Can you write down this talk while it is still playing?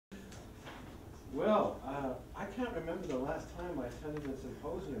Well, I can't remember the last time I attended a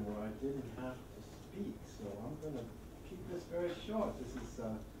symposium where I didn't have to speak, so I'm going to keep this very short. This is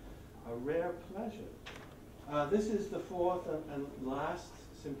a rare pleasure. This is the fourth and last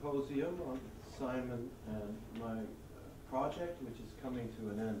symposium on Simon and my project, which is coming to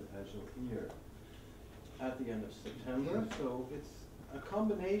an end, as you'll hear, at the end of September. So it's a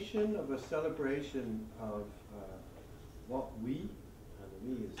combination of a celebration of what we,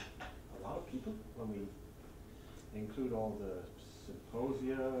 and we is a lot of people, when we include all the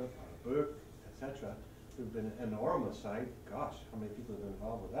symposia, our book, etc., who've been enormous. Gosh, how many people have been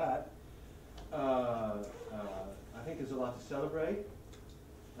involved with that? I think there's a lot to celebrate.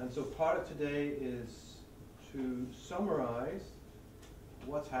 And so part of today is to summarize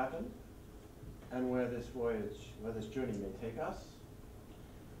what's happened and where this voyage, where this journey may take us.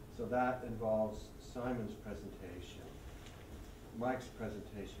 So that involves Simon's presentation, Mike's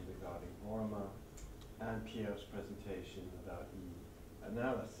presentation regarding ORMA, and Pierre's presentation about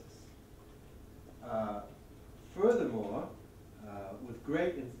e-analysis. Furthermore, with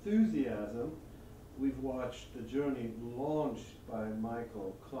great enthusiasm, we've watched the journey launched by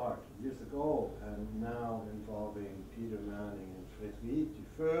Michael Clark years ago, and now involving Peter Manning and Frédéric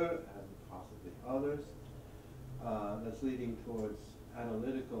Dufeu, and possibly others, that's leading towards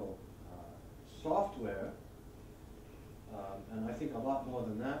analytical software. And I think a lot more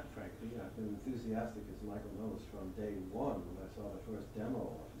than that, frankly. I've been enthusiastic, as Michael knows, from day one when I saw the first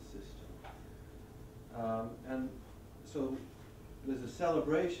demo of the system. And so there's a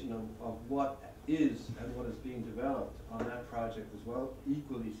celebration of what is and what is being developed on that project as well,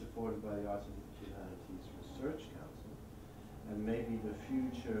 equally supported by the Arts and Humanities Research Council. And maybe the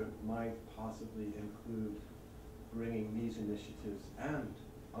future might possibly include bringing these initiatives and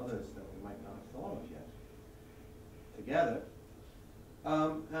others that we might not have thought of yet together.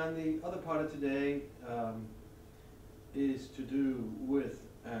 And the other part of today is to do with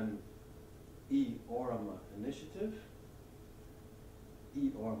an e-ORMA initiative,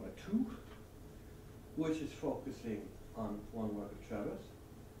 e-ORMA 2, which is focusing on one work of Trevor's.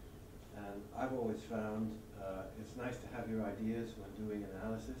 And I've always found it's nice to have your ideas when doing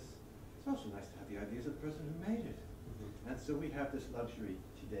analysis. It's also nice to have the ideas of the person who made it. And so we have this luxury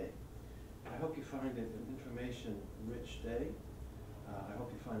today. I hope you find it an information-rich day. I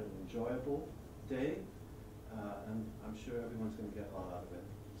hope you find it an enjoyable day. And I'm sure everyone's going to get a lot out of it.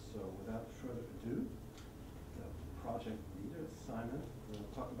 So without further ado, the project leader, Simon, will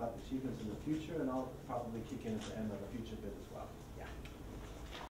talk about the achievements in the future, and I'll probably kick in at the end of the future bit as well.